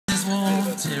is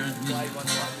warm, tearing me apart.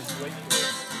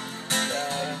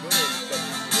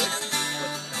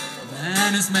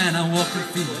 Man is man, I walk and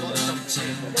feel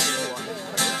unchained.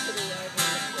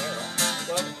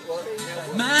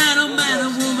 Man, oh man, a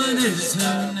woman is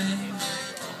her name.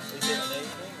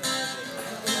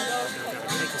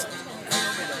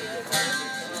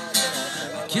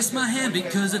 Kiss my hand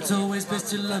because it's always best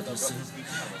to love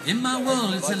yourself. In my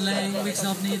world it's a language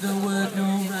of neither word nor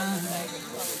rhyme.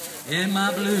 In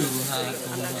my blue heart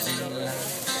falls in line.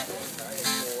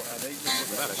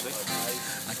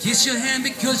 I kiss your hand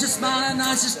because your smiling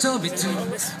eyes just told me to.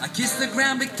 I kiss the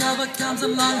ground because it comes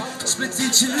along, splits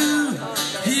in two.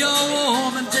 You're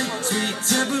warm and deep, sweet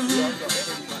taboo.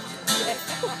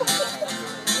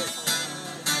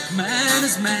 Man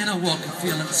is man, I walk and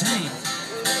feel untamed.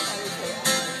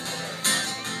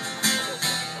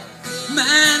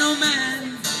 Man, oh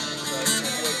man,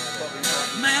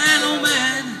 man, oh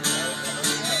man,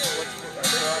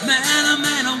 man, oh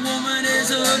man, a woman is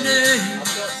her name.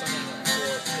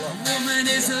 A woman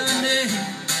is her name.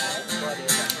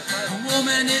 A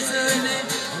woman is her name.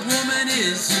 A woman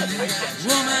is her name. A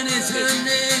woman is her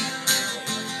name.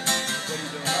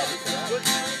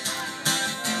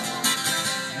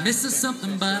 Missing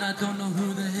something, but I don't know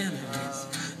who the hell it is.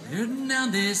 Hidden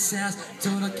down this house,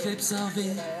 total eclipse of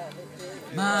it.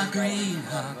 My green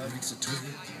heart breaks a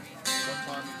twig.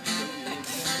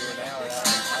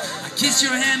 I kiss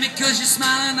your hand because your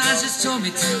smiling eyes just told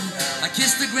me to. I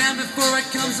kiss the ground before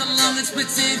it comes along and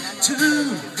splits in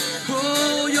two.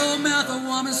 Oh, your mouth a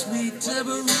warm and sweet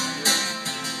taboo.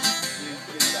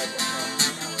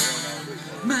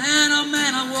 Man, oh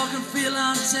man, I walk and feel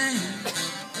untamed.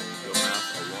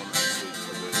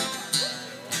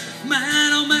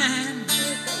 Man, oh man,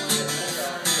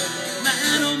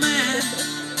 man, oh man,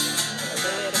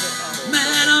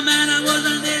 man, oh man, a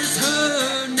woman is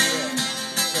her name.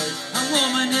 A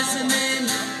woman is her name.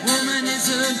 Woman is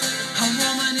her. A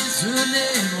woman is her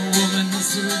name. A woman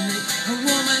is her name. A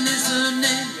woman is her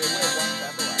name.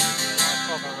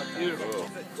 Beautiful.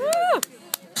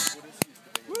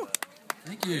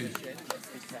 Thank you.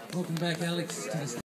 Welcome back, Alex.